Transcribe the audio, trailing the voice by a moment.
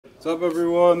What's up,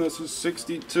 everyone? This is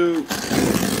 62.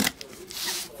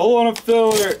 Pull on a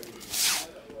filler.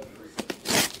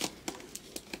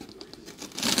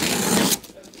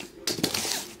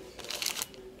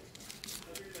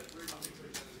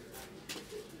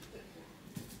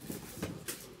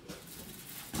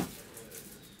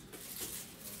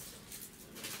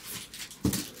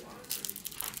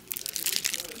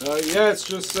 Yes,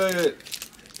 just say it.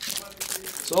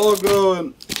 It's all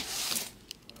going.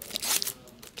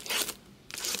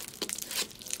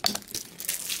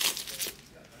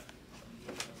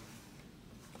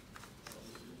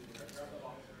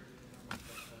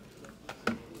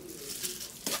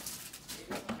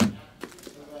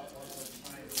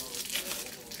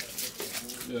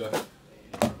 Yeah.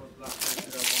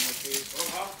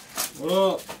 What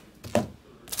up?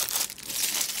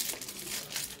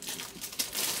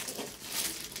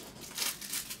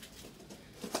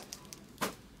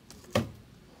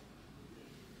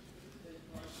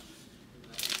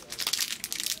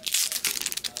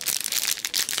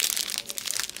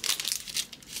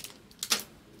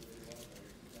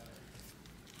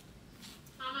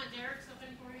 Derek's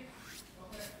open for you.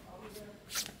 Okay, I'll be there.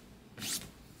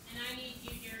 And I need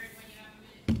you, Derek, when you have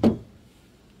a minute.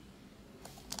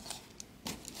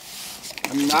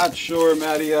 I'm not sure,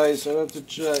 Matty Ice. I'd have to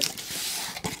check.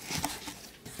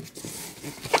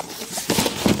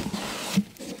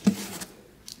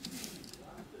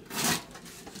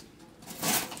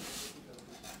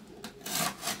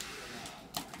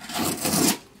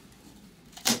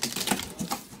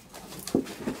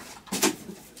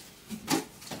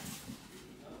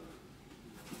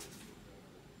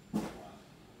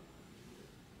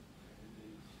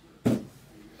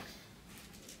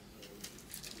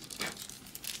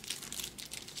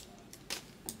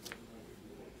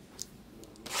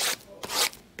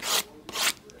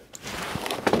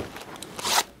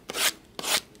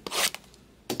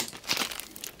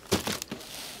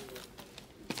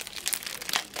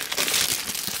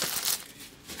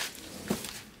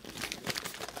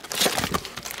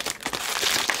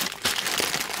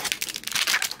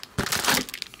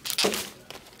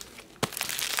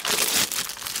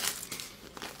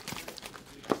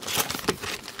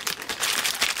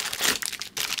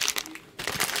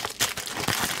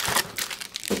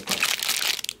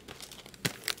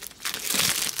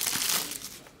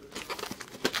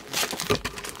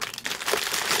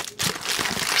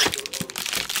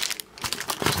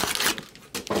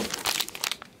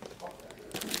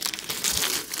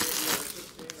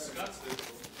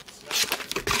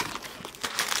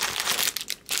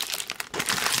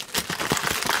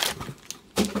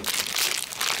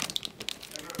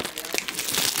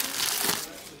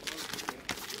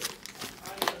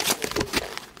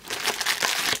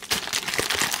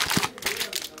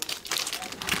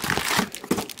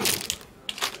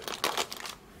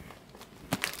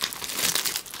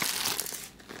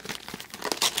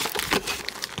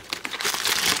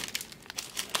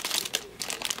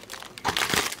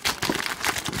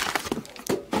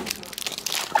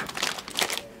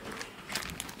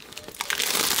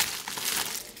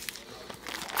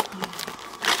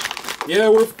 Yeah,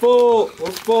 we're full.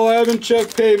 We're full. I haven't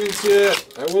checked payments yet.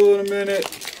 I will in a minute.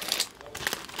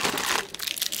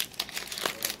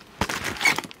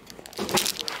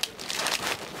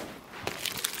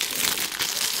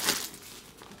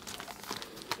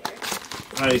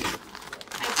 Hi.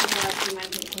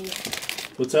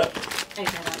 What's that?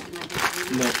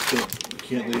 No, you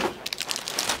can't leave.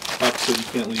 Hawk said you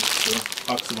can't leave, so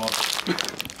Hawk's them off.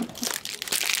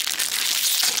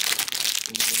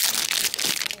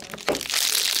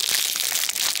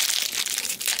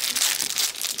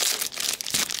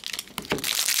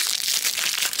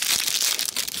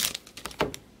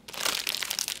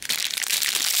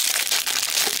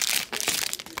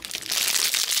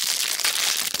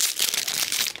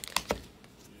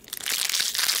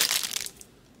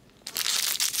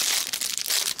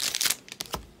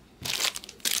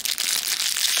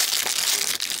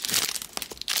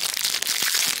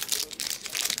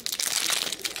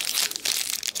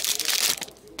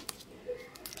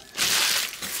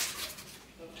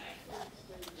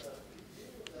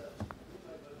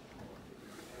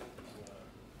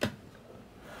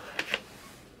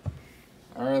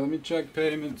 Alright, let me check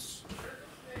payments.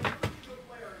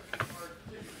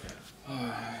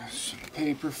 Some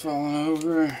paper falling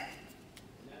over.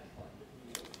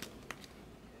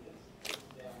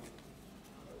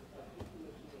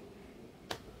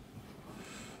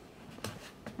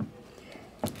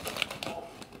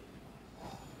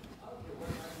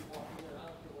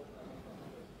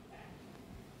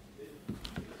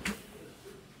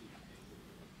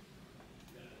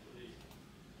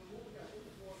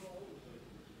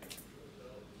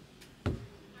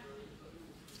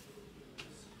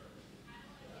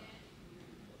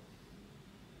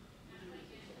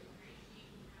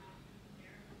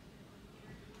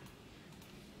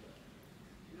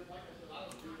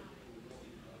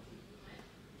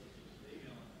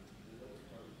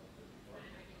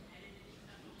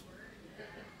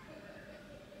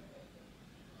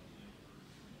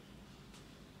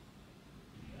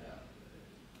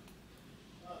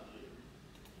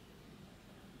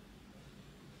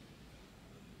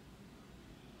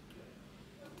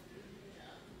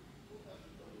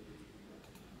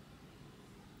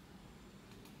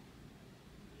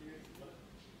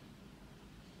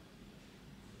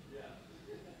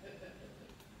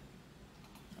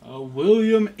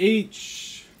 William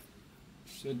H.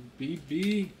 Said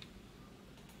BB.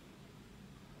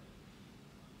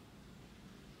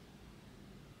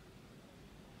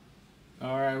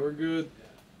 Alright, we're good.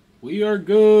 We are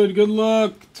good. Good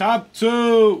luck. Top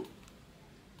 2.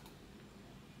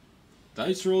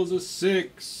 Dice rolls a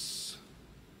 6.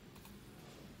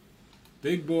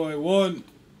 Big boy. 1,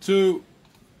 2,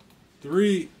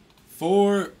 3,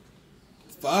 4,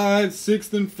 5,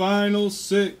 6th and final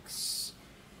 6.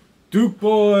 Duke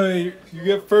boy, you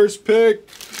get first pick.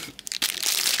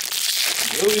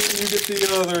 William, you get the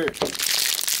other.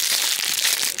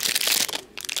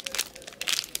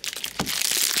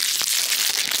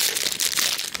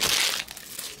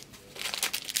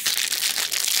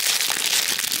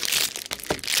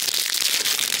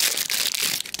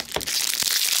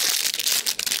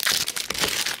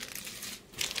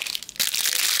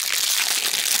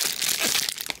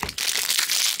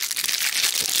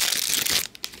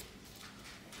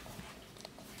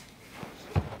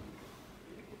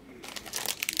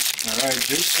 Alright,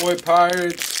 Duke boy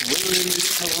Pirates, William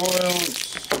the Royals.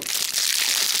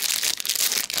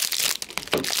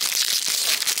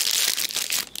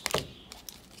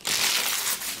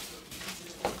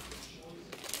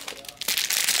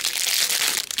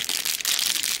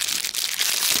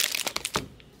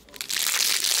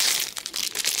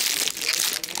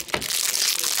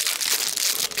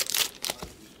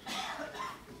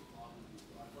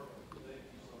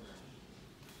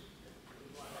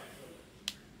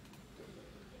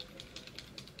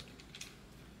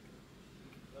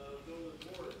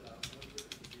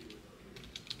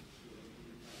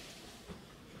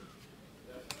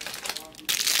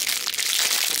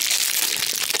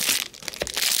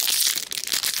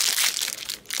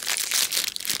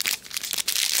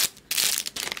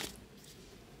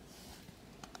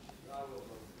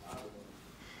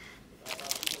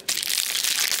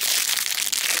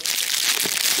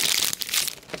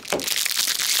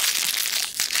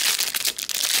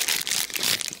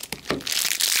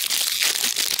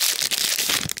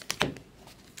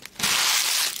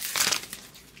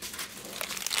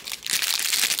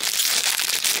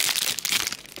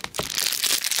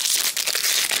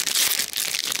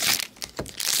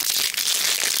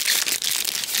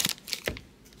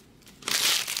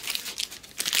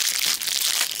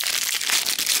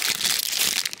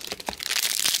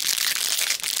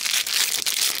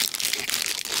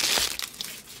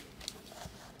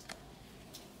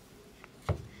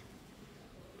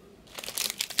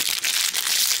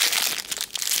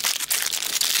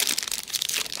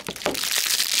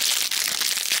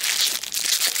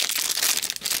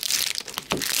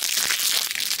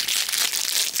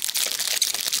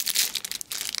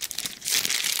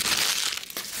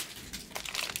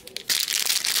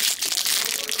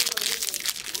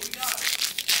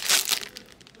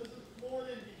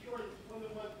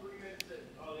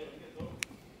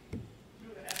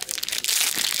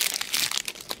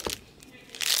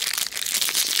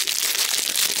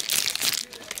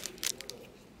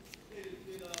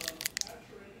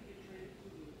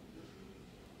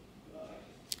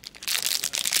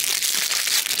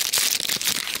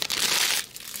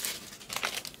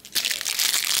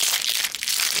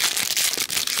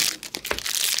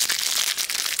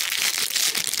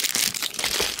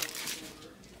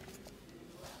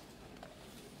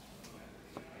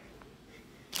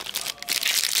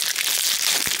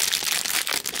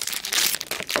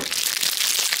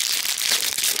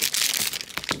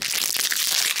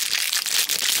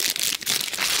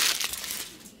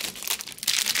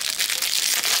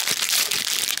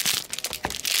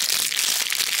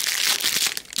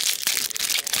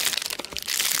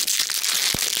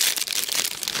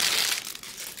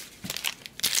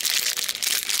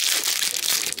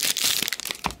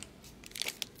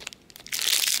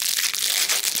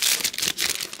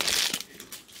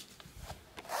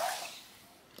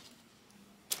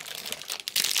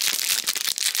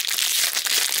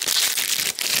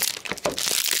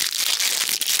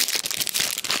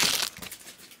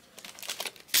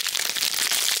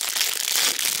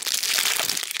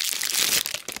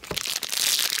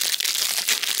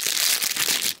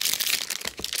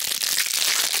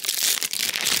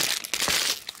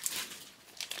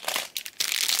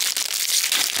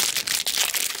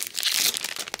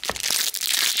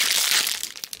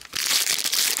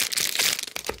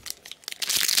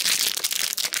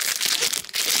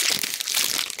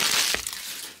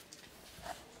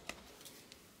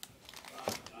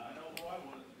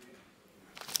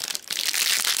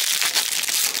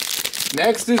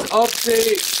 Next is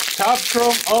update. Top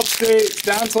Trump update.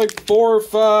 Down to like 4 or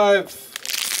 5.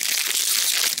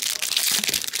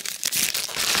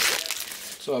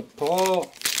 What's up,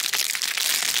 Paul?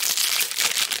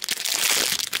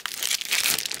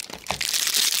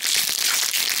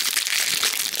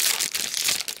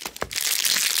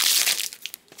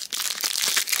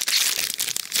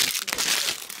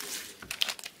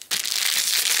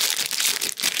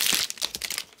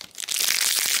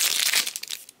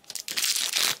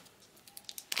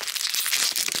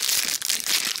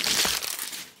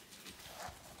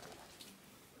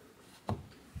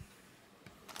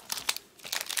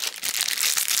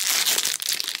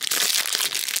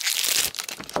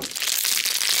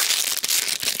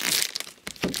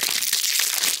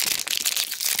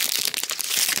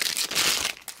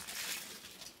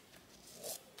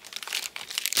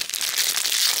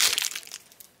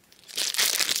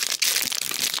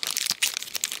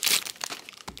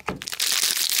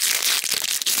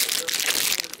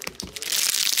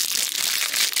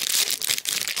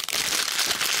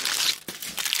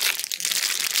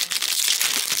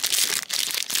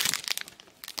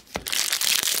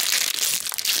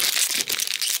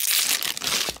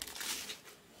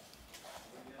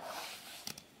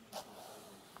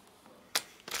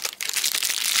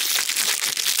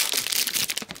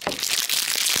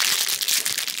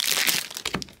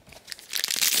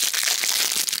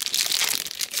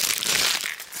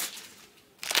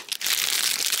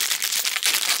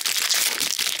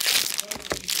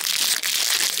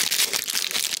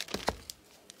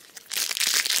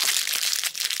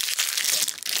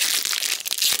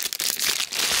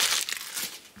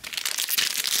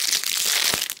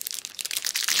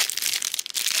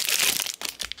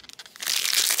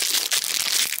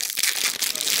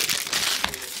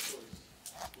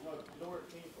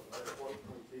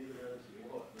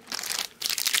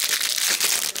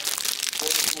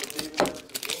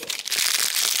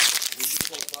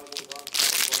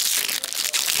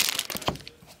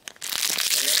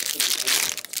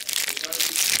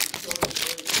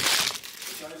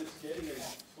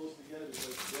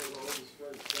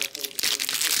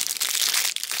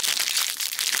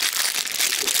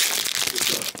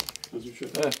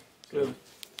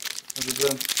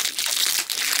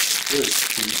 Good.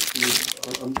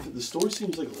 The store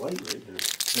seems like light right now.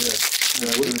 Yeah.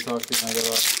 Yeah, I'm going to talk to you now.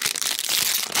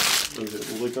 Okay,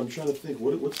 well, like, I'm trying to think,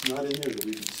 what's not in there that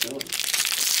we can sell?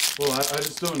 Well, I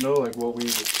just don't know, like, what we...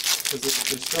 Because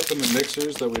there's stuff in the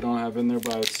mixers that we don't have in there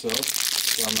by itself.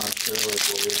 So I'm not sure, like,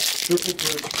 what we have. Triple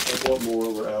brick, I bought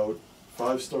more, we're out.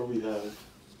 5-star we have.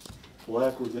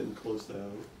 Black, we're getting close to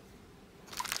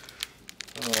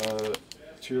out.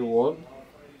 Tier 1?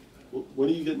 When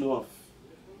are you getting off?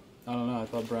 I don't know, I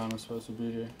thought Brown was supposed to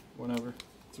be here. Whenever.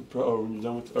 Oh, when you're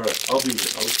done with... Alright, I'll be here.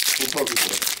 We'll talk with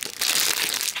you.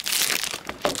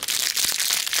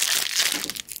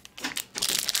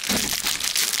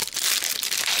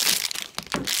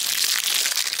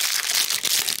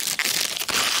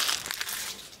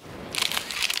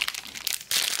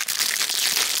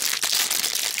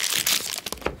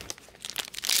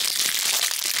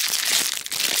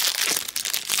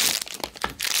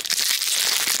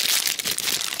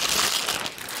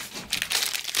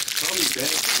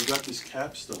 We got this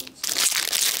capstones.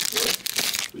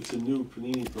 What? It's a new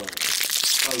Panini product.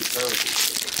 Probably terrible.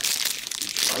 You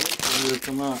try it? When did it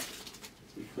come out?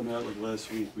 It came out like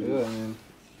last week. Yeah, I mean,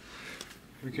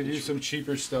 we could use some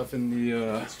cheaper stuff in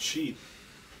the. It's cheap.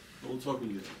 We'll talk to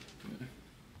you.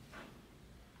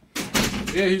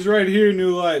 Yeah, he's right here,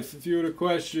 New Life. If you had a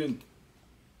question.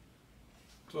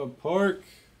 What's up, Park?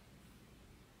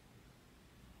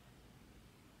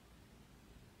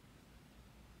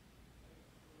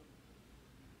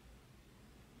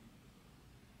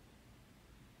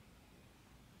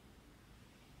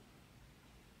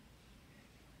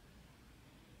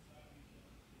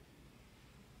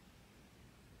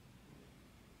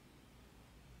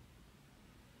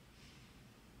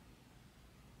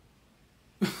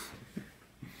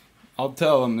 I'll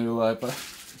tell him, New Life.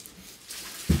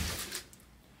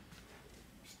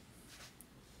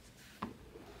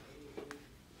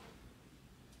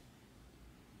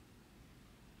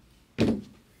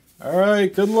 All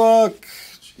right, good luck.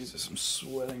 Jesus, I'm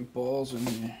sweating balls in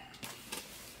here.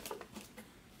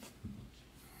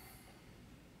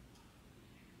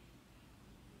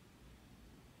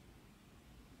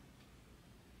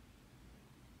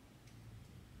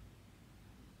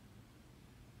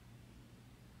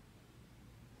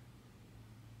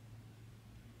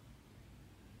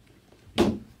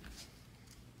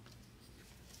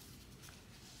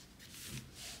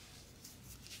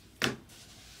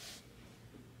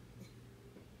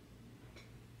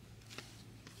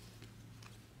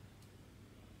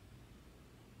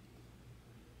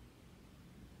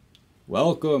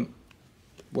 Welcome.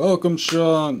 Welcome,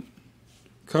 Sean.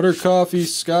 Cutter Coffee,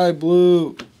 Sky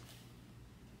Blue.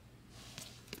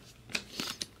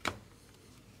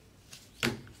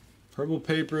 Purple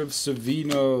Paper of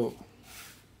Savino.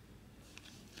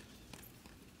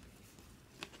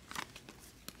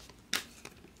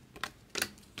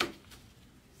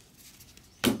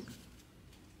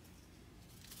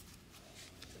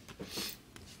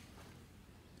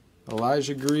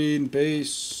 Elijah Green,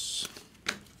 base.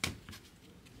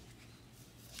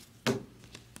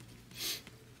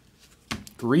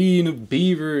 Green of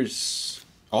Beavers.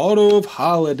 Auto of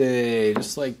Holiday.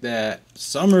 Just like that.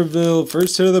 Somerville.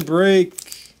 First hit of the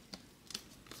break.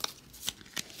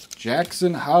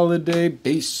 Jackson Holiday.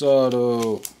 Base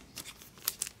auto.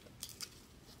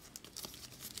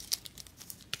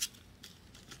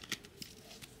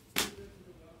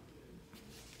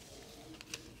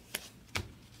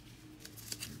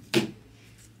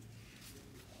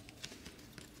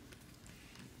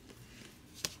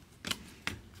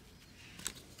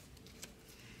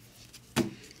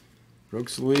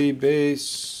 Brooks Lee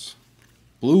base.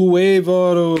 Blue Wave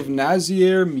auto of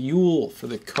Nazier Mule for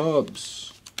the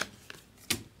Cubs.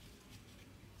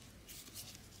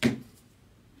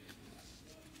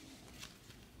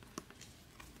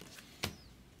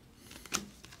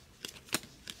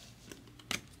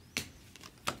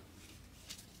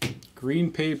 Green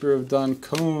paper of Don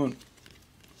Cone.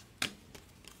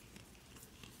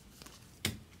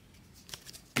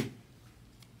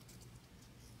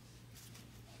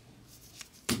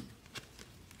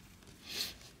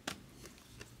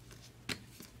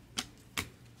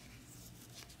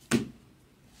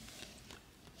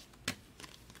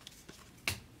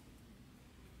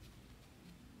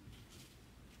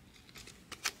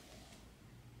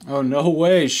 Oh, no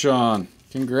way, Sean.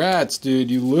 Congrats, dude.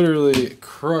 You literally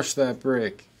crushed that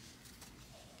break.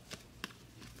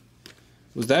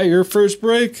 Was that your first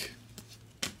break?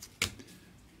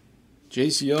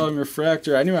 JC Young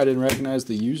Refractor. I knew I didn't recognize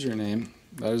the username.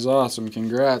 That is awesome.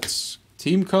 Congrats.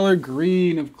 Team color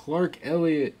green of Clark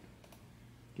Elliott.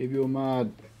 Gave you a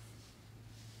mod.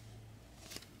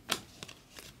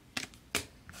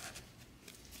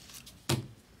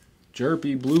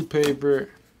 Jerpy blue paper.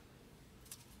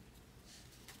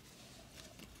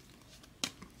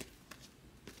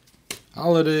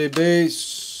 Holiday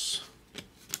base.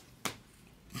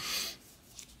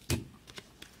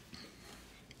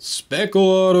 Speckle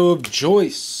auto of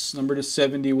Joyce, number to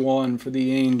 71 for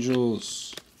the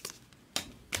Angels.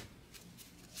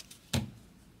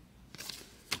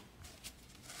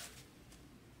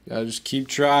 Gotta just keep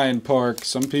trying, Park.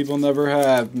 Some people never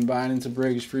have. Been buying into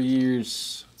breaks for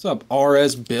years. What's up,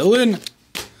 RS Billin?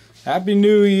 Happy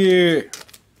New Year.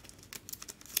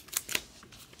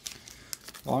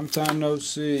 Long time no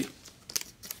see.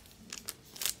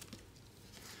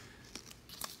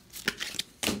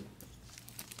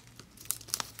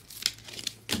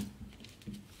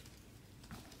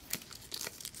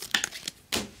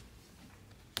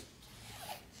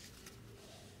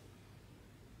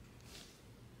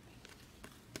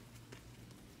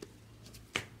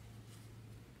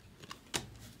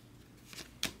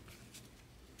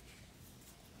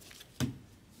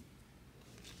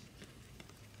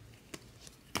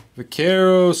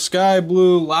 Vaquero, Sky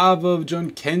Blue, Lava of John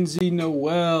Kenzie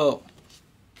Noel.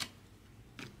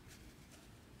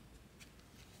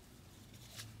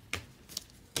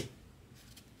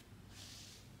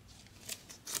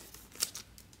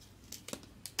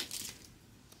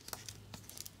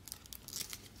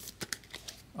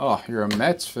 Oh, you're a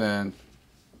Mets fan.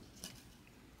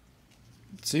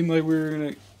 It seemed like we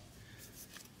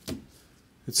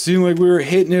were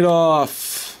hitting it off.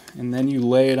 And then you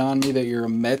lay it on me that you're a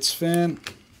Mets fan?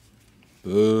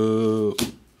 Boo.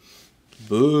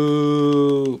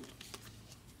 Boo.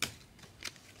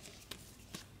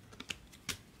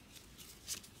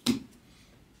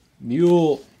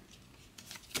 Mule.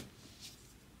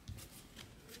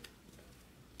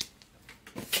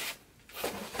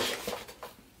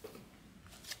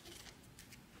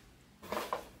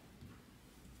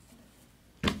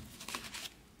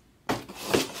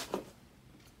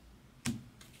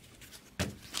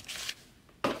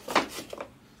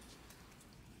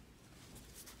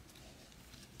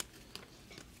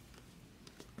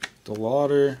 The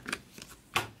Lauder.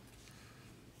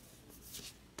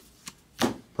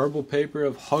 Purple paper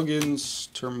of Huggins,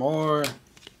 Termar.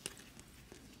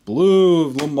 Blue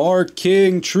of Lamar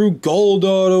King. True gold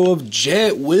auto of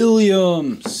Jet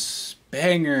Williams.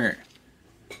 Banger.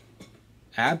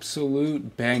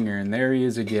 Absolute banger. And there he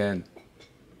is again.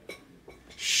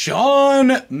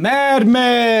 Sean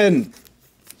Madman.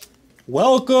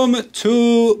 Welcome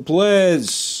to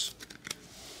Blaze.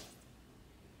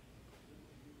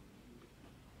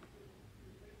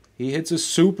 He hits a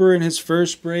super in his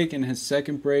first break, and his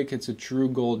second break hits a true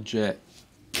gold jet.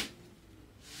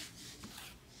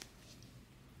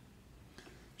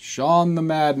 Sean the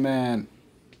Madman.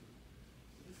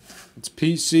 It's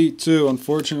PC too.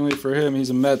 Unfortunately for him, he's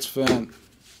a Mets fan.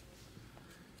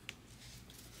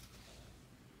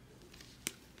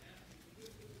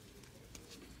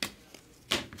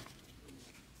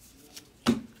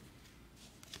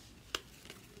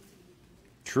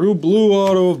 True blue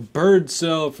auto of Bird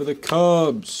Cell for the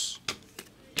Cubs.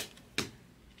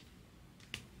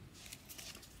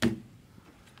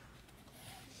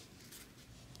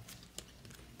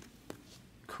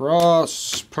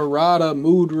 Cross, Parada,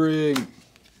 Mood Ring.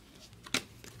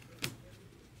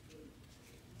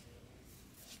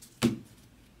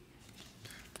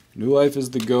 New Life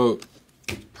is the GOAT.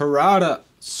 Parada,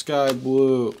 Sky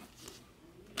Blue.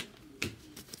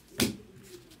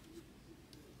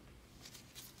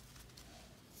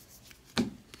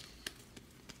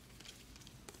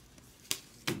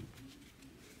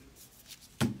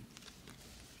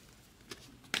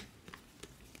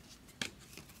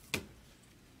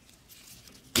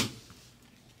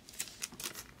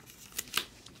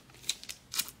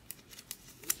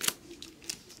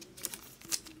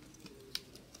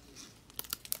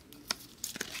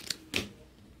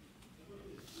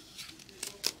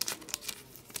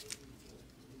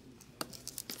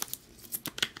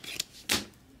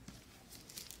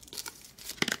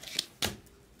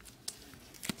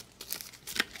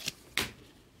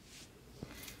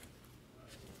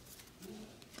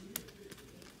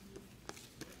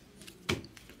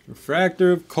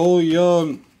 Refractor of Cole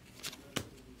Young.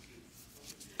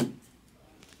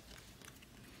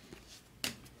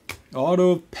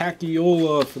 Auto of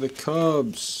Paciola for the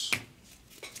Cubs.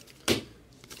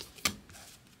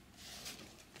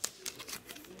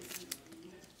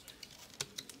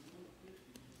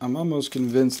 I'm almost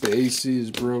convinced the AC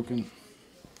is broken.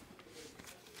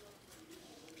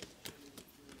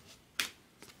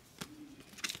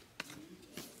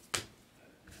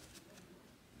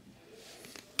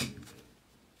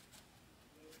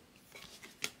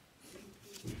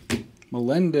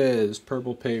 Melendez,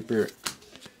 purple paper.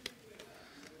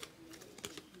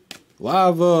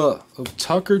 Lava of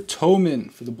Tucker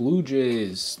Toman for the Blue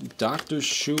Jays. Dr.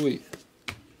 Shuey.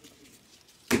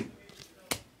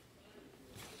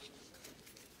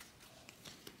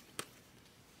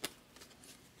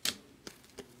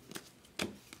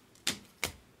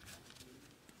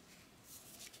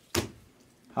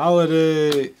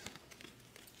 Holiday.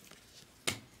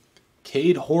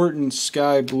 Cade Horton,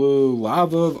 Sky Blue.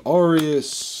 Lava of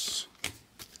Aureus.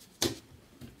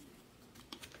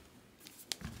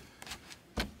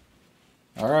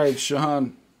 All right,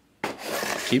 Sean.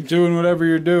 Keep doing whatever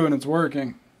you're doing. It's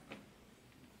working.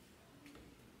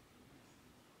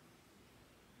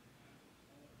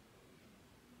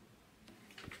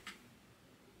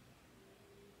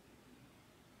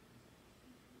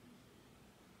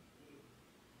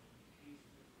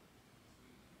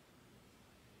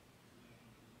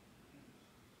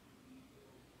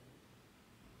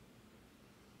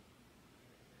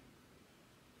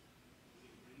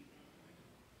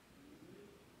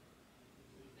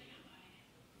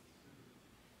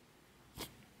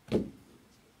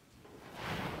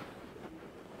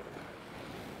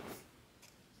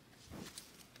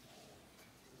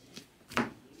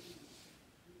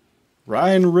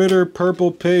 Ryan Ritter,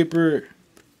 purple paper.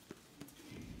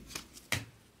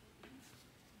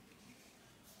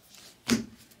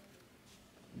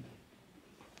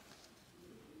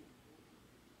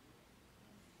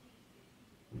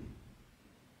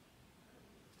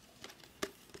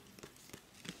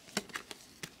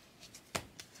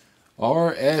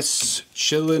 RS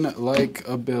chillin' like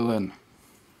a billin'.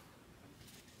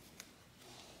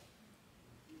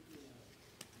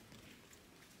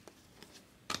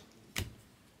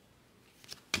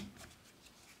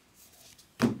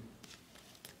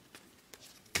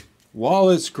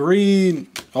 Wallace Green,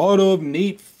 auto of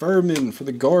Nate Furman for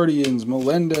the Guardians.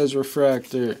 Melendez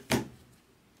refractor.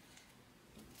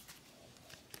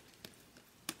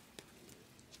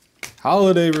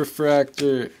 Holiday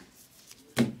refractor.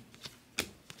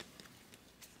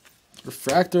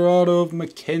 Refractor auto of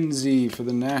McKenzie for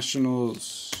the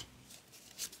Nationals.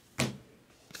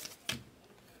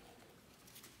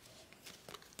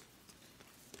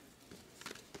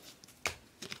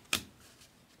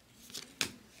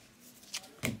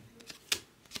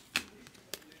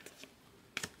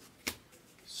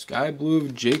 Sky Blue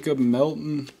of Jacob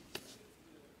Melton.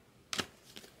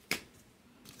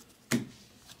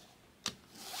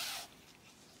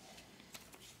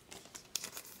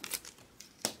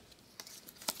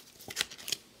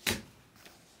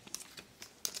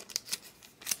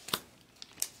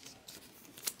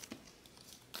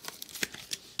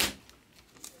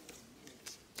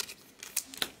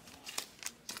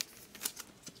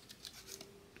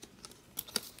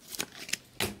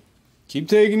 Keep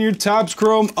taking your Topps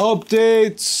Chrome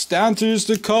updates. Down to just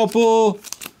a couple.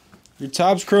 Your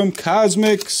Topps Chrome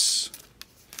Cosmics.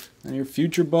 And your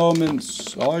future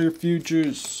Bowmans. All your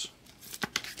futures.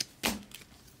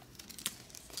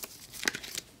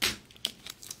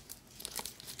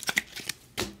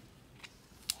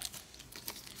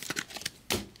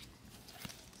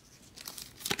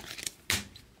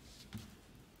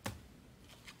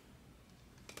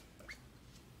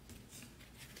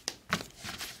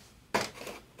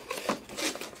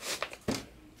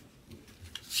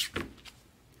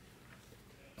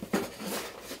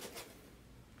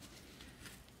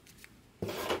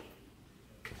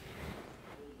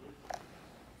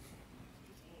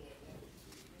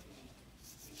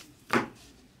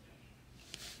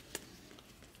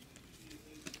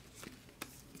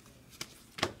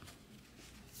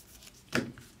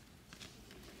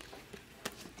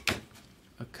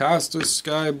 Acosta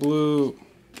Sky Blue.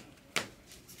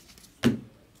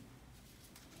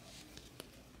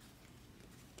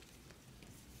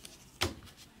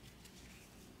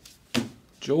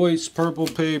 Joyce purple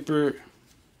paper.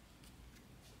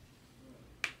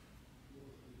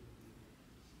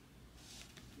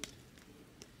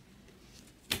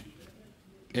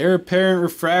 Heir apparent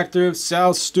refractor of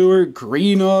South Stewart.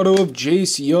 Green auto of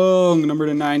Jace Young, number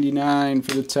to 99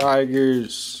 for the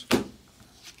Tigers.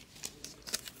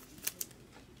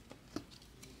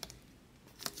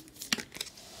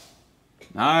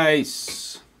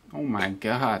 Nice. Oh my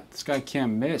God, this guy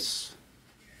can't miss.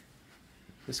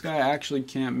 This guy actually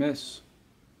can't miss.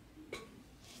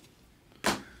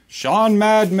 Sean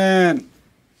Madman.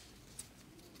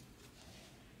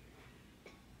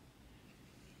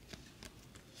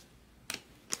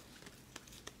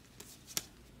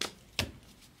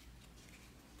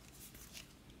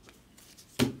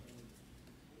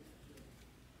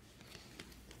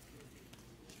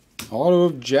 Auto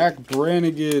of Jack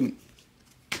Brannigan.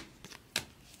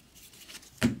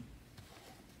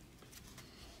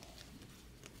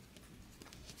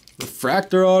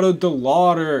 Refractor Auto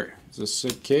DeLauder. It's a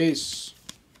sick case.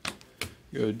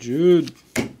 Go Jude.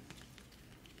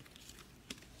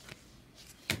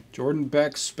 Jordan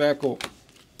Beck Speckle.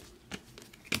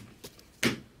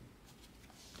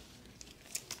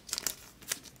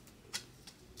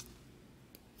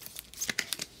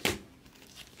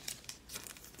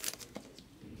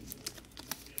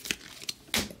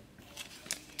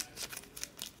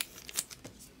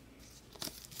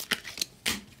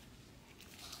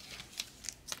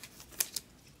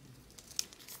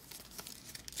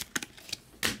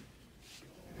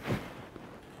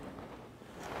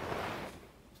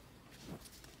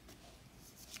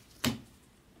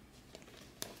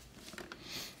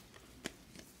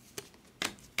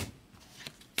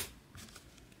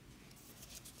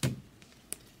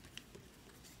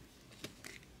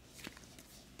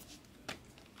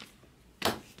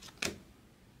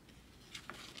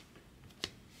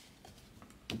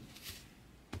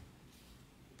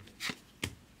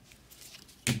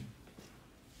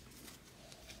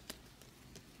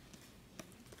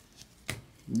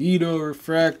 Nito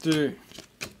Refractor.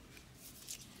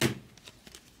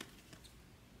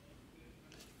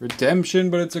 Redemption,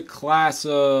 but it's a class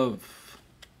of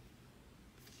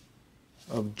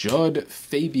Judd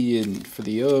Fabian for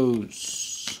the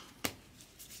O's.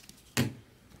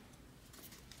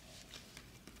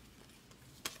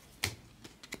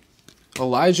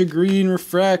 Elijah Green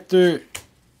Refractor.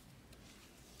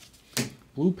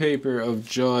 Blue paper of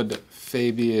Judd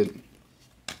Fabian.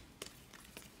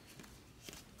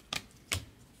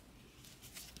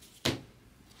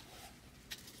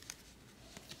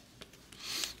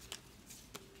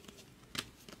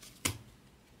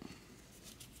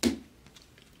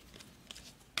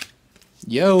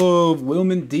 Yellow of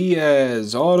Wilman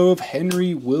Diaz. Auto of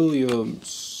Henry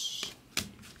Williams.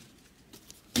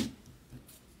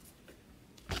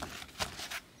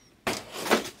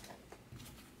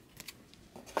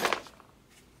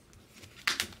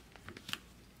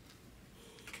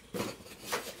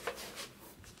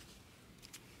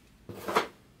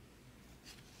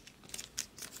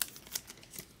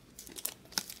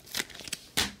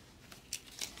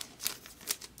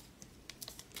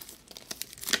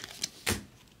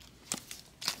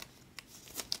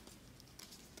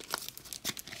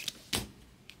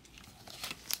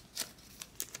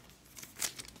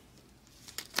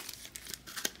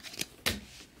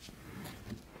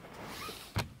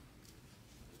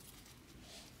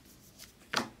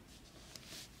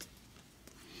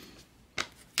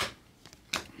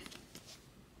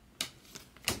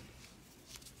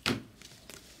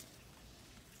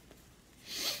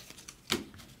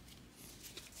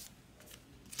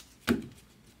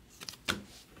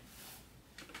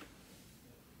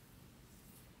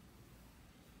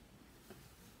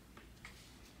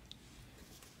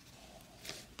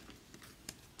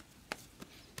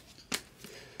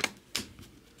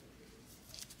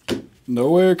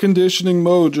 No air conditioning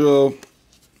mojo.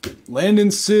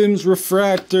 Landon Sims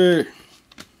Refractor.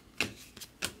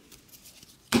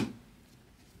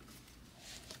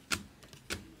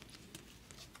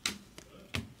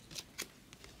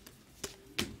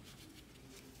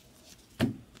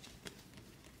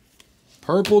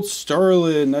 Purple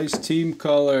Sterling, nice team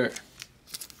color.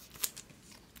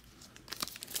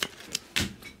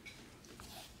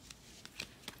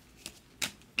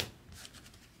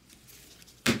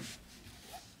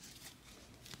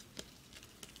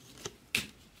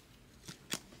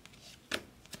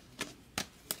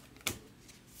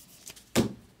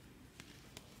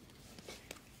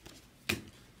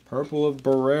 Purple of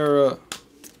Barrera.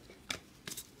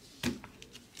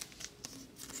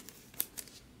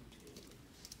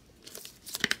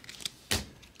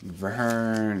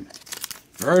 Vern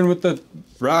with the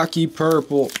Rocky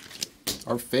purple.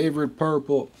 Our favorite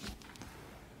purple.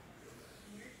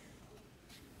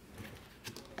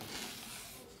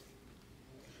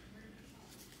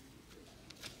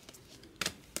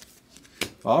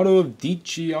 Auto of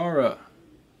DiChiara.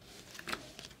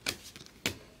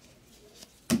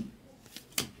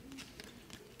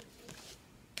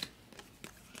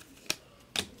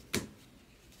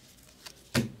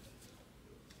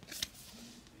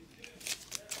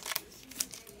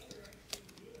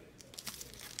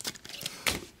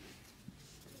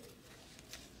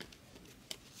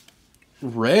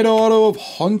 Red auto of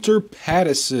Hunter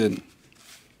Pattison.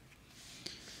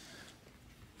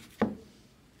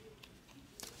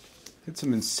 Hit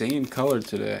some insane color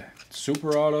today.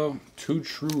 Super auto, 2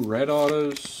 true red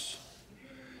autos.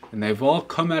 And they've all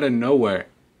come out of nowhere.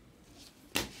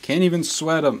 Can't even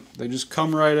sweat them. They just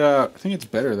come right out. I think it's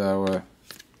better that way.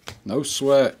 No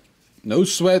sweat. No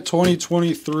sweat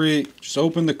 2023. Just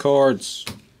open the cards.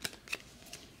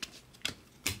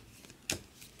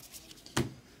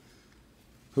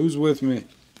 Who's with me?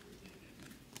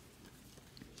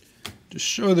 Just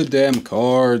show the damn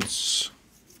cards.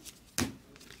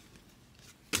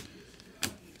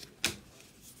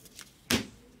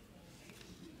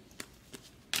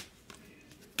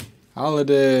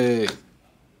 Holiday.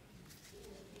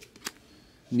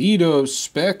 Nito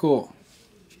Speckle.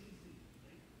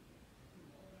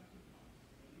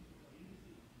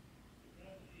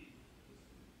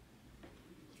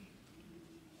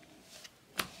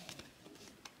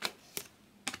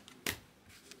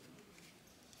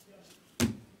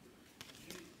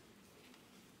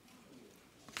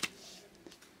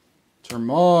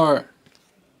 Termar.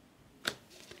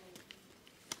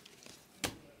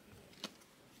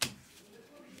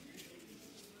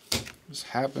 What's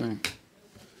happening?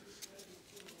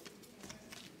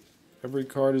 Every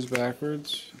card is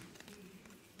backwards.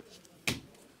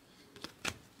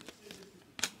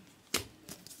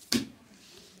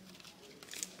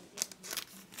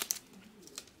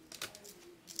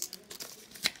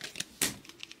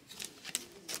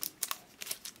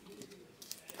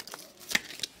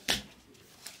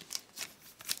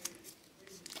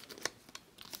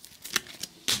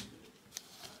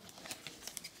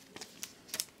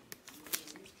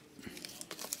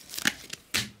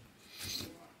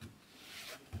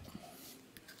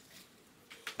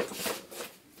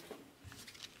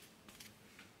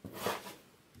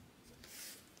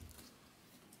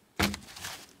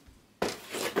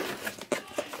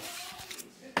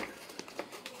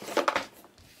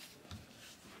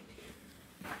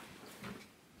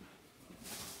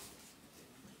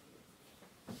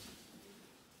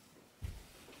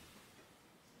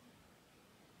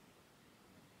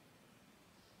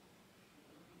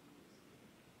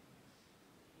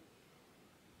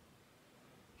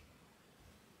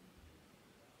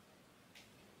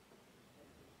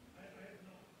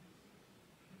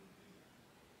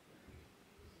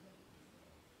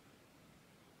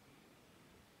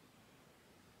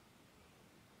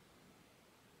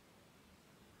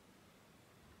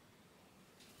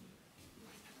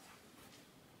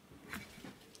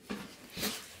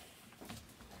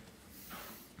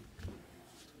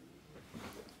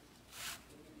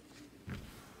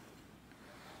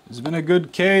 It's been a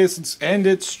good case. Let's end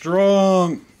it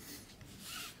strong.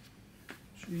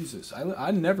 Jesus,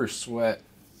 I never sweat.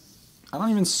 I don't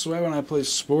even sweat when I play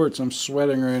sports. I'm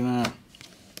sweating right now.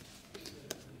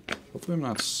 Hopefully I'm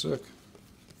not sick.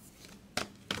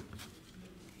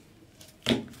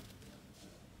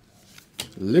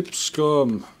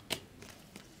 Lipscomb.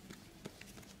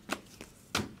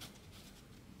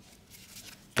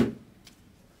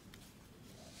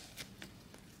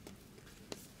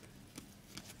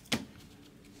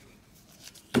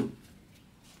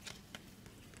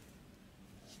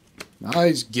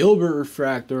 Nice Gilbert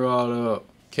refractor auto.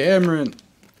 Cameron,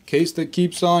 case that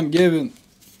keeps on giving.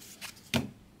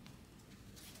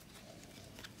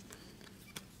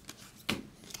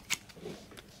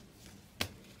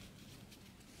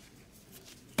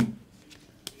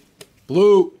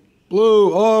 Blue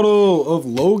auto of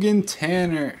Logan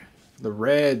Tanner, the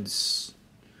Reds.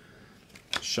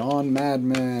 Sean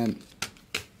Madman.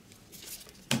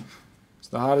 It's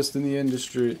the hottest in the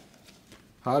industry.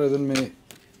 Hotter than me.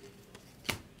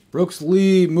 Brooks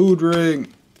Lee, Mood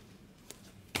Ring.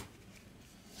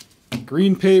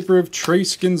 Green paper of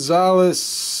Trace Gonzalez.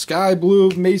 Sky blue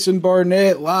of Mason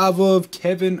Barnett. Lava of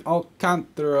Kevin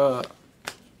Alcantara.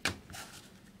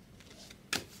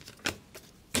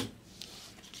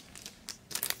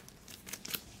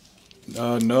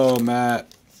 No, Matt.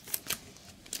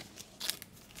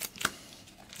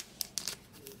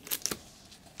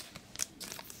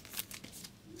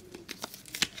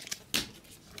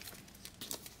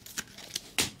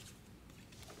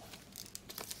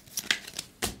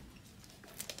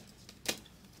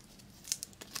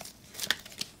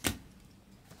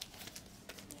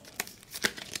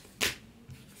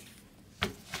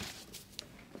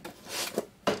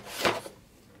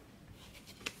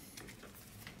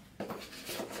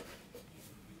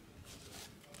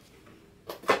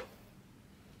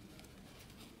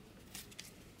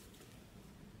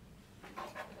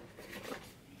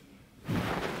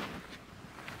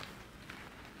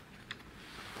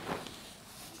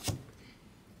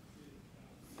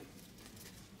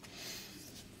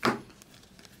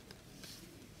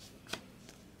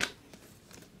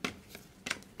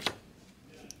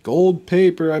 Gold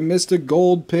paper. I missed a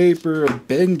gold paper.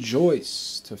 Ben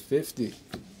Joyce to 50.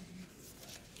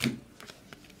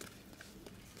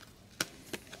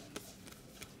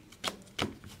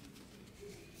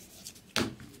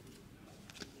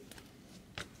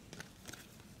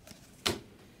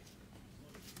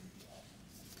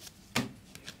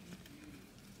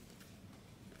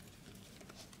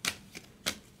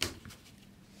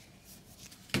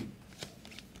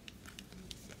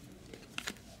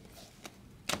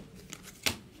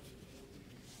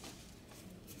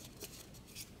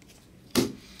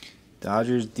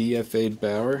 Dodgers DFA'd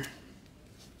Bauer.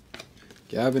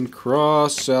 Gavin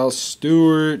Cross, Sal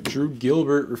Stewart, Drew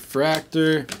Gilbert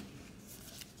refractor.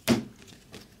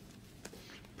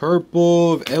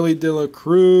 Purple of Ellie De La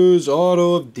Cruz,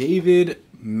 auto of David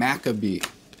Maccabee.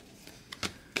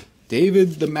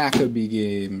 David the Maccabee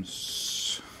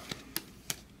games.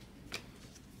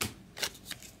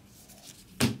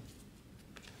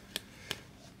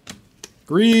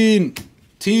 Green,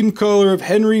 team color of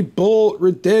Henry Bolt,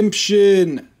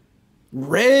 redemption.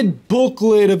 Red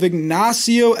booklet of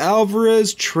Ignacio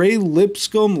Alvarez, Trey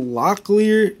Lipscomb,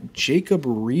 Locklear, Jacob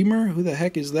Reamer. Who the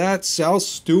heck is that? Sal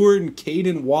Stewart and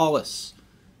Caden Wallace.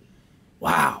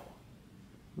 Wow.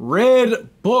 Red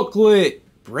booklet.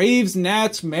 Braves,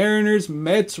 Nats, Mariners,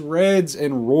 Mets, Reds,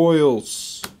 and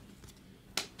Royals.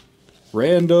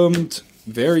 Randomed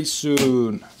very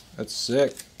soon. That's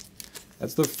sick.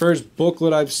 That's the first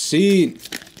booklet I've seen.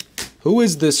 Who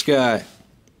is this guy?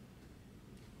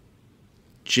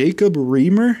 Jacob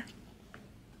Reamer?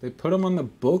 They put him on the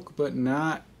book, but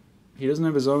not... He doesn't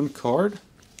have his own card?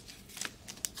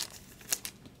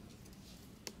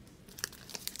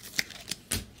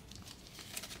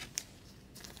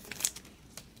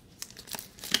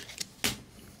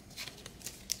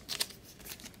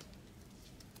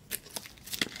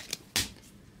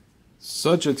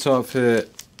 Such a tough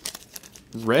hit.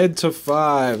 Red to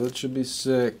 5. That should be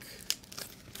sick.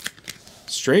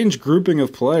 Strange grouping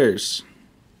of players.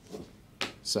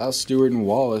 Sal Stewart and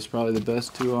Wallace, probably the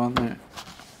best two on there.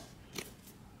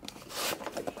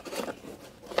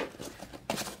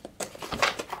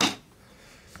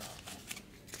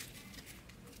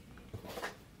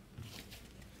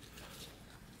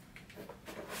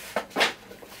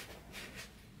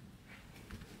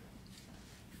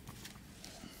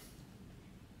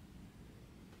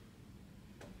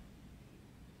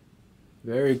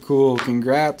 Very cool.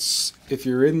 Congrats if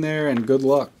you're in there, and good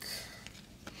luck.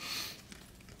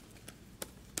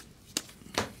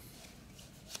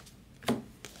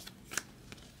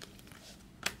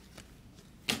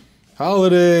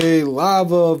 Holiday,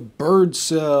 Lava, Bird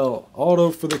Cell, auto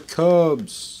for the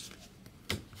Cubs.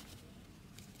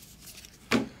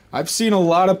 I've seen a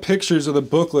lot of pictures of the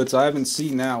booklets. I haven't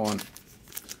seen that one.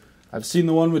 I've seen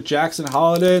the one with Jackson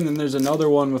Holiday, and then there's another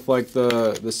one with like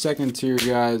the second tier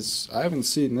guys. I haven't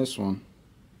seen this one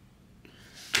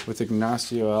with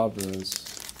Ignacio Alvarez.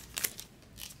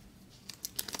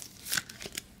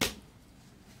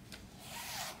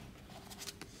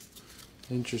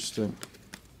 Interesting.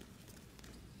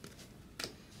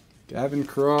 Gavin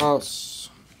Cross.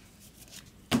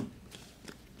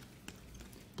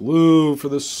 Blue for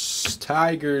the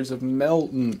Tigers of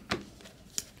Melton.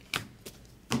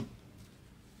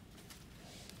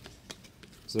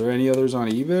 Is there any others on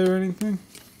eBay or anything?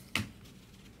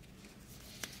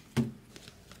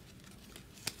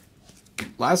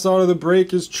 Last out of the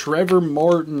break is Trevor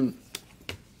Martin.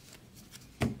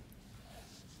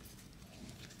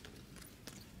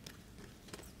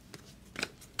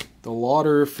 The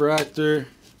Lauder refractor.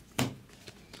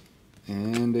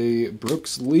 And a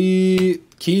Brooks Lee,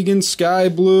 Keegan Sky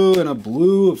Blue, and a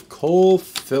blue of Cole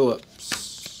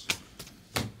Phillips.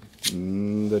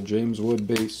 And the James Wood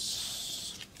base.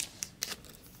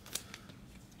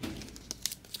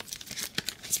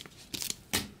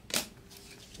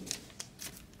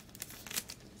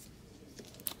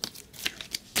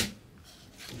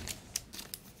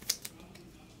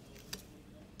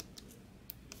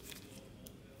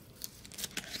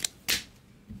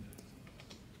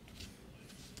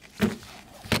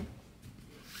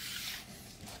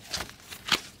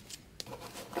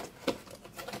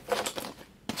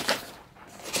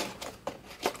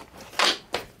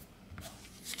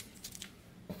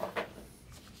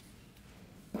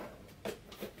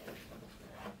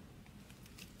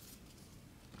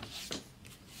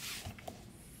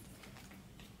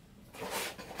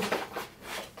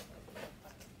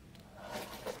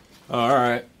 All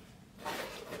right.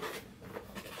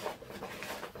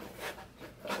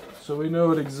 So we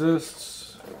know it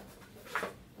exists.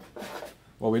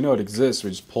 Well, we know it exists.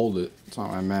 We just pulled it. That's not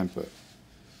what I meant, but.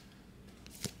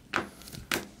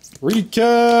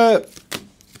 Recap!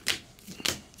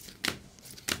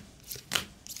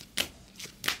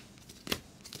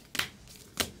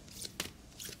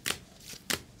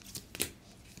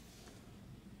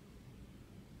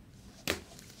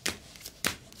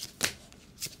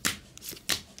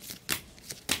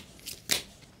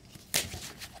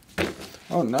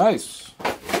 Oh, nice.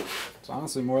 It's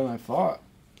honestly more than I thought.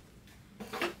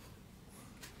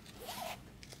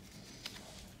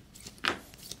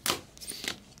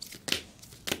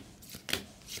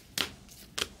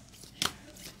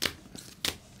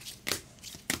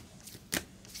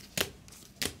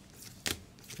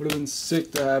 Would have been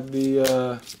sick to have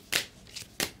the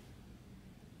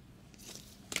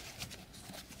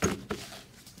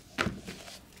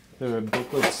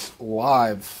booklets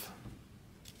live.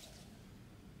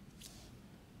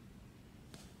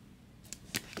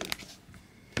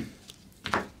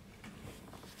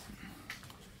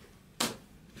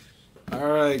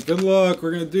 Alright, good luck.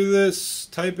 We're going to do this.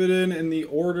 Type it in the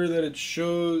order that it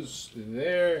shows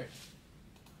there.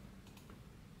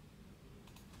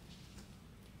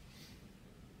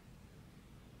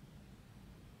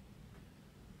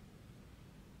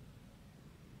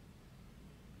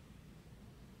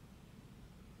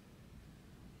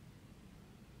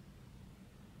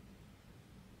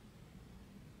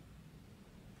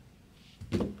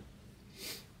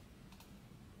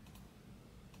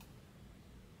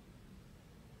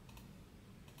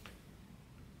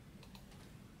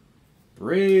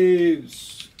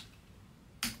 Braves,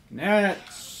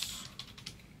 Nats,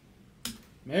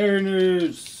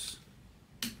 Mariners,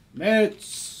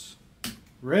 Mets,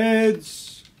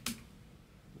 Reds,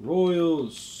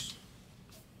 Royals.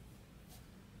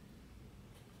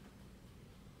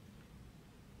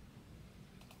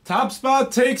 Top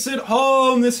Spot takes it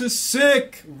home. This is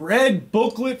sick. Red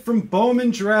booklet from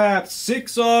Bowman Draft.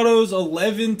 6 autos,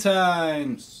 11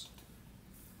 times.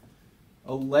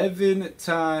 11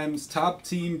 times. Top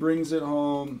team brings it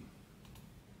home.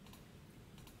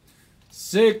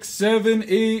 6, 7,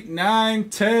 8, 9,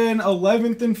 10,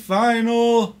 11th and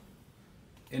final.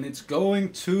 And it's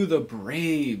going to the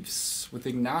Braves with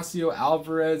Ignacio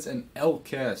Alvarez and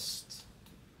Elkest.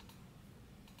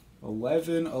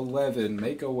 11-11.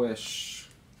 Make a wish.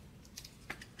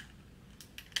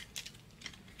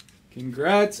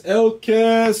 Congrats,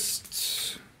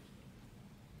 Elkest.